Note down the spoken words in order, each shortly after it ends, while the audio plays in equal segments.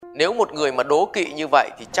nếu một người mà đố kỵ như vậy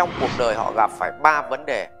thì trong cuộc đời họ gặp phải 3 vấn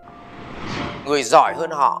đề. Người giỏi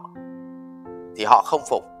hơn họ thì họ không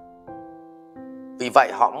phục, vì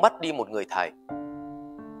vậy họ mất đi một người thầy.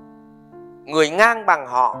 Người ngang bằng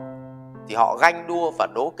họ thì họ ganh đua và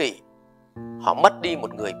đố kỵ, họ mất đi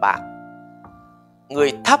một người bạn.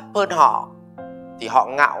 Người thấp hơn họ thì họ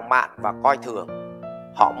ngạo mạn và coi thường,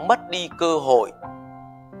 họ mất đi cơ hội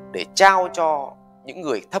để trao cho những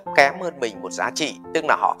người thấp kém hơn mình một giá trị, tức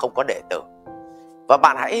là họ không có đệ tử. Và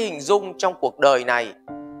bạn hãy hình dung trong cuộc đời này,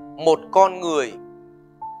 một con người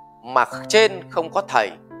mà trên không có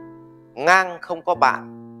thầy, ngang không có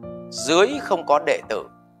bạn, dưới không có đệ tử,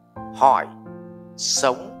 hỏi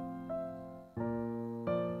sống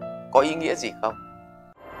có ý nghĩa gì không?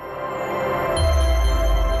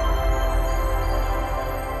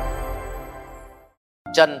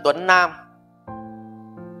 Trần Tuấn Nam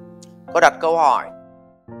có đặt câu hỏi: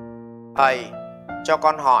 thầy cho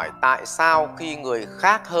con hỏi tại sao khi người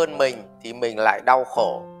khác hơn mình thì mình lại đau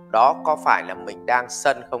khổ? Đó có phải là mình đang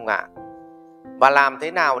sân không ạ? Và làm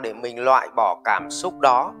thế nào để mình loại bỏ cảm xúc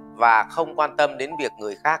đó và không quan tâm đến việc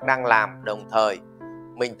người khác đang làm, đồng thời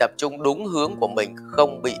mình tập trung đúng hướng của mình,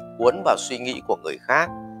 không bị cuốn vào suy nghĩ của người khác,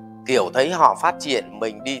 kiểu thấy họ phát triển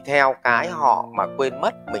mình đi theo cái họ mà quên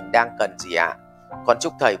mất mình đang cần gì ạ? Con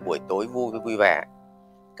chúc thầy buổi tối vui vẻ.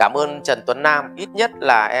 Cảm ơn Trần Tuấn Nam, ít nhất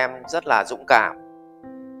là em rất là dũng cảm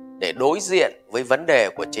để đối diện với vấn đề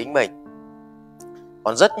của chính mình.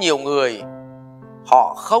 Còn rất nhiều người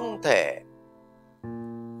họ không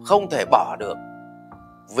thể bỏ được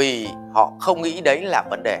vì họ không nghĩ đấy là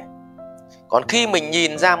vấn đề. Còn khi mình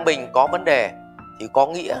nhìn ra mình có vấn đề thì có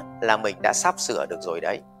nghĩa là mình đã sắp sửa được rồi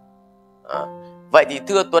đấy. Vậy thì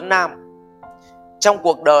thưa Tuấn Nam, trong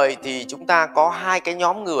cuộc đời thì chúng ta có 2 cái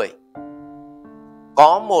nhóm người.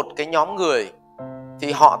 Có một cái nhóm người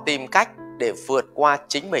thì họ tìm cách để vượt qua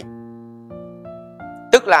chính mình,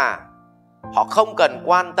 tức là họ không cần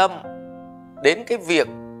quan tâm đến cái việc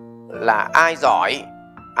là ai giỏi,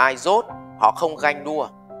 ai dốt, họ không ganh đua,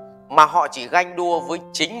 mà họ chỉ ganh đua với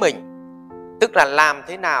chính mình. Tức là làm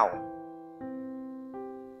thế nào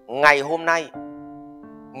ngày hôm nay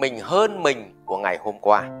mình hơn mình của ngày hôm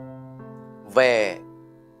qua, về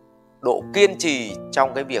độ kiên trì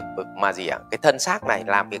trong cái việc mà gì ạ? Cái thân xác này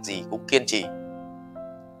làm việc gì cũng kiên trì.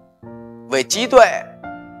 Về trí tuệ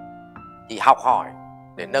thì học hỏi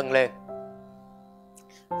để nâng lên.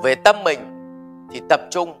 Về tâm mình thì tập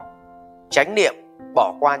trung, chánh niệm,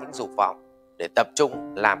 bỏ qua những dục vọng để tập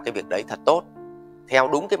trung làm cái việc đấy thật tốt, theo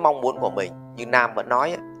đúng cái mong muốn của mình. Như Nam vẫn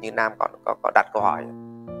nói, như Nam có đặt câu hỏi.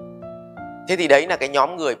 Thế thì đấy là cái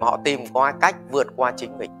nhóm người mà họ tìm qua cách vượt qua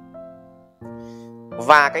chính mình.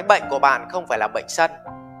 Và cái bệnh của bạn không phải là bệnh sân,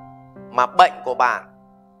 mà bệnh của bạn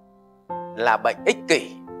là bệnh ích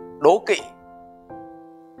kỷ, đố kỵ.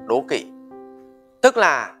 Đố kỵ tức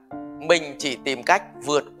là mình chỉ tìm cách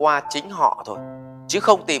vượt qua chính họ thôi, chứ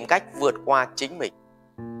không tìm cách vượt qua chính mình.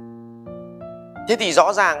 Thế thì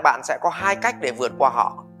rõ ràng bạn sẽ có 2 cách để vượt qua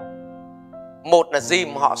họ. Một là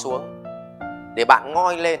dìm họ xuống để bạn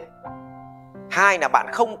ngoi lên. 2 là bạn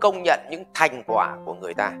không công nhận những thành quả của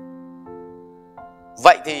người ta.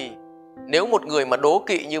 Vậy thì nếu một người mà đố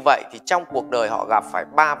kỵ như vậy thì trong cuộc đời họ gặp phải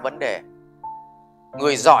 3 vấn đề.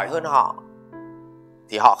 Người giỏi hơn họ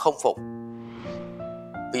thì họ không phục,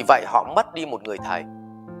 vì vậy họ mất đi một người thầy.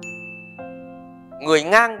 Người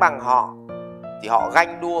ngang bằng họ thì họ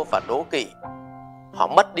ganh đua và đố kỵ, họ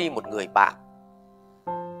mất đi một người bạn.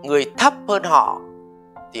 Người thấp hơn họ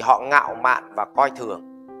thì họ ngạo mạn và coi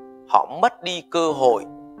thường, họ mất đi cơ hội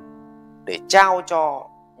để trao cho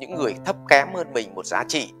những người thấp kém hơn mình một giá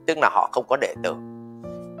trị, tức là họ không có đệ tử.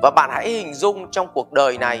 Và bạn hãy hình dung trong cuộc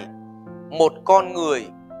đời này, một con người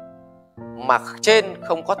mà trên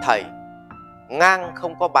không có thầy, ngang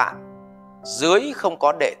không có bạn, dưới không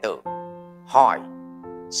có đệ tử, hỏi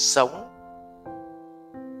sống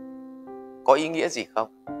có ý nghĩa gì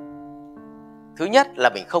không? Thứ nhất là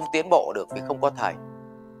mình không tiến bộ được vì không có thầy.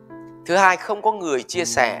 Thứ hai, không có người chia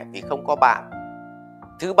sẻ vì không có bạn.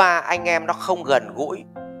 Thứ ba, anh em nó không gần gũi,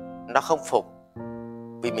 nó không phục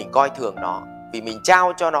vì mình coi thường nó. Vì mình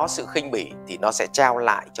trao cho nó sự khinh bỉ thì nó sẽ trao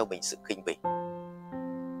lại cho mình sự khinh bỉ.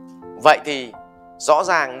 Vậy thì rõ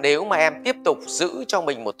ràng nếu mà em tiếp tục giữ cho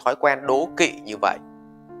mình một thói quen đố kỵ như vậy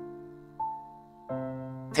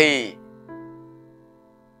thì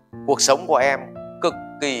cuộc sống của em cực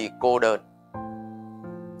kỳ cô đơn.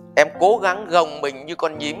 Em cố gắng gồng mình như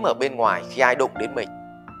con nhím ở bên ngoài khi ai đụng đến mình,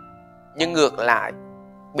 nhưng ngược lại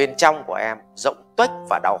bên trong của em rỗng tuếch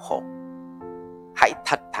và đau khổ. Hãy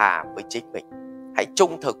thật thà với chính mình, hãy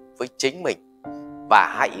trung thực với chính mình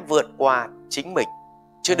và hãy vượt qua chính mình,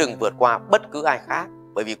 chứ đừng vượt qua bất cứ ai khác.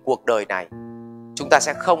 Bởi vì cuộc đời này chúng ta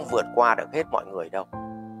sẽ không vượt qua được hết mọi người đâu.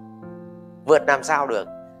 Vượt làm sao được?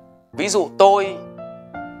 Ví dụ tôi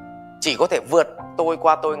chỉ có thể vượt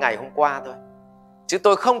qua tôi ngày hôm qua thôi, chứ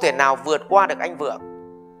tôi không thể nào vượt qua được anh Vượng,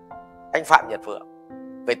 anh Phạm Nhật Vượng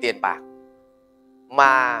về tiền bạc.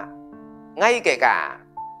 Mà ngay kể cả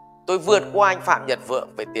tôi vượt qua anh Phạm Nhật Vượng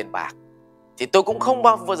về tiền bạc thì tôi cũng không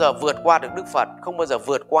bao giờ vượt qua được Đức Phật, không bao giờ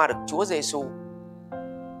vượt qua được Chúa Giêsu.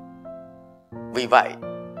 Vì vậy,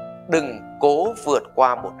 đừng cố vượt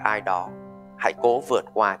qua một ai đó, hãy cố vượt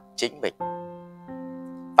qua chính mình.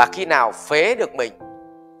 Và khi nào phế được mình,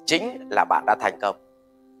 chính là bạn đã thành công.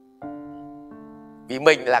 Vì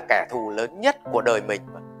mình là kẻ thù lớn nhất của đời mình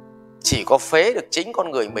mà. Chỉ có phế được chính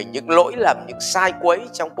con người mình, những lỗi lầm, những sai quấy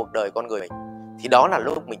trong cuộc đời con người mình, thì đó là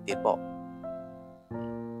lúc mình tiến bộ.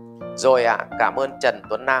 Rồi cảm ơn Trần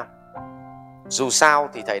Tuấn Nam. Dù sao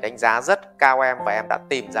thì thầy đánh giá rất cao em và em đã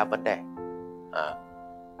tìm ra vấn đề.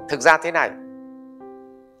 Thực ra thế này,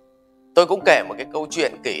 tôi cũng kể một cái câu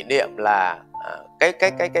chuyện kỷ niệm là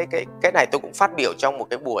cái này tôi cũng phát biểu trong một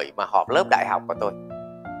cái buổi mà họp lớp đại học của tôi.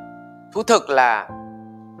 Thú thực là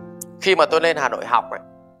khi mà tôi lên Hà Nội học ấy,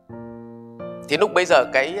 thì lúc bây giờ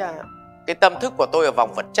cái tâm thức của tôi ở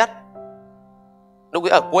vòng vật chất, lúc ấy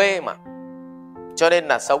ở quê mà, cho nên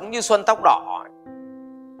là sống như xuân tóc đỏ,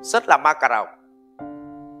 rất là ma cà rồng.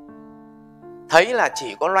 Thấy là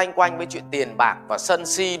chỉ có loanh quanh với chuyện tiền bạc và sân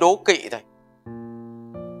si đố kỵ thôi.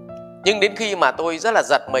 Nhưng đến khi mà tôi rất là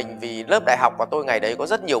giật mình, vì lớp đại học của tôi ngày đấy có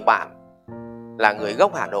rất nhiều bạn là người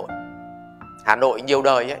gốc Hà Nội. Hà Nội nhiều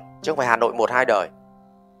đời ấy, chứ không phải Hà Nội 1-2 đời.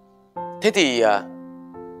 Thế thì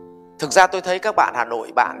thực ra tôi thấy các bạn Hà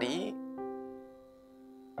Nội, bạn ý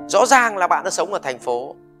rõ ràng là bạn đã sống ở thành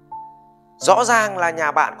phố, rõ ràng là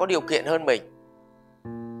nhà bạn có điều kiện hơn mình,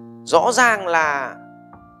 rõ ràng là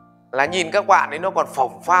nhìn các bạn ấy nó còn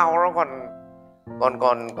phồng phao, nó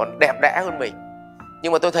còn đẹp đẽ hơn mình.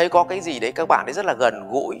 Nhưng mà tôi thấy có cái gì đấy các bạn ấy rất là gần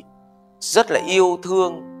gũi, rất là yêu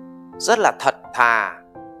thương, rất là thật thà,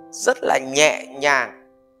 rất là nhẹ nhàng.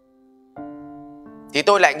 Thì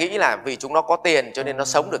tôi lại nghĩ là vì chúng nó có tiền cho nên nó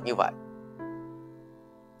sống được như vậy.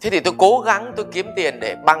 Thế thì tôi cố gắng tôi kiếm tiền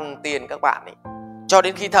để bằng tiền các bạn ấy, cho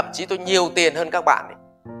đến khi thậm chí tôi nhiều tiền hơn các bạn ấy,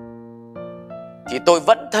 thì tôi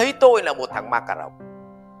vẫn thấy tôi là một thằng ma cà rồng,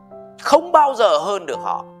 không bao giờ hơn được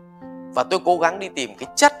họ. Và tôi cố gắng đi tìm cái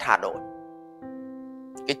chất Hà Nội,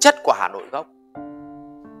 cái chất của Hà Nội gốc.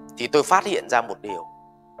 Thì tôi phát hiện ra một điều,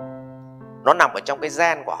 nó nằm ở trong cái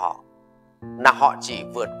gen của họ, là họ chỉ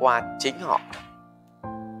vượt qua chính họ.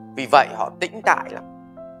 Vì vậy họ tĩnh tại lắm.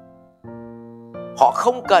 Họ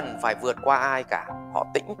không cần phải vượt qua ai cả. Họ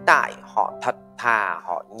tĩnh tại, họ thật thà,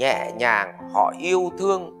 họ nhẹ nhàng, họ yêu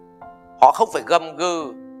thương, họ không phải gầm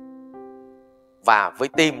gừ. Và mới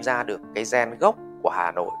tìm ra được cái gen gốc của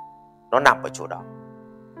Hà Nội, nó nằm ở chỗ đó.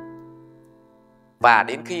 Và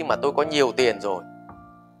đến khi mà tôi có nhiều tiền rồi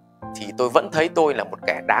thì tôi vẫn thấy tôi là một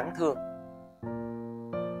kẻ đáng thương,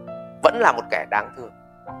 vẫn là một kẻ đáng thương.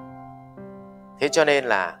 Thế cho nên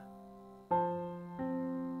là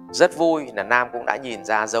rất vui là Nam cũng đã nhìn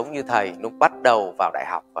ra, giống như thầy lúc bắt đầu vào đại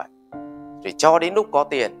học vậy. Rồi cho đến lúc có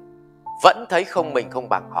tiền vẫn thấy mình không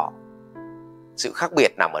bằng họ. Sự khác biệt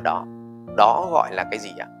nằm ở đó. Đó gọi là cái gì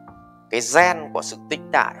ạ? Cái gen của sự tĩnh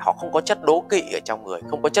tại. Họ không có chất đố kỵ ở trong người,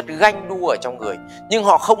 không có chất ganh đua ở trong người, nhưng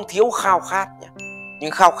họ không thiếu khao khát nhỉ.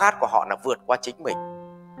 Nhưng khao khát của họ là vượt qua chính mình.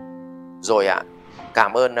 Rồi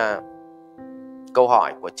cảm ơn câu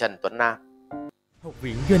hỏi của Trần Tuấn Nam. Học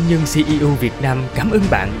viện Doanh nhân CEO Việt Nam cảm ơn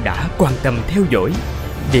bạn đã quan tâm theo dõi.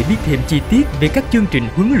 Để biết thêm chi tiết về các chương trình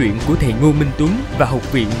huấn luyện của thầy Ngô Minh Tuấn và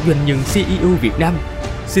Học viện Doanh nhân CEO Việt Nam,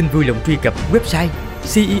 xin vui lòng truy cập website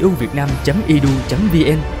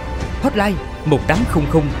ceovietnam.edu.vn, hotline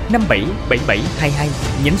 1800 577722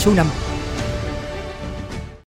 nhánh số 5.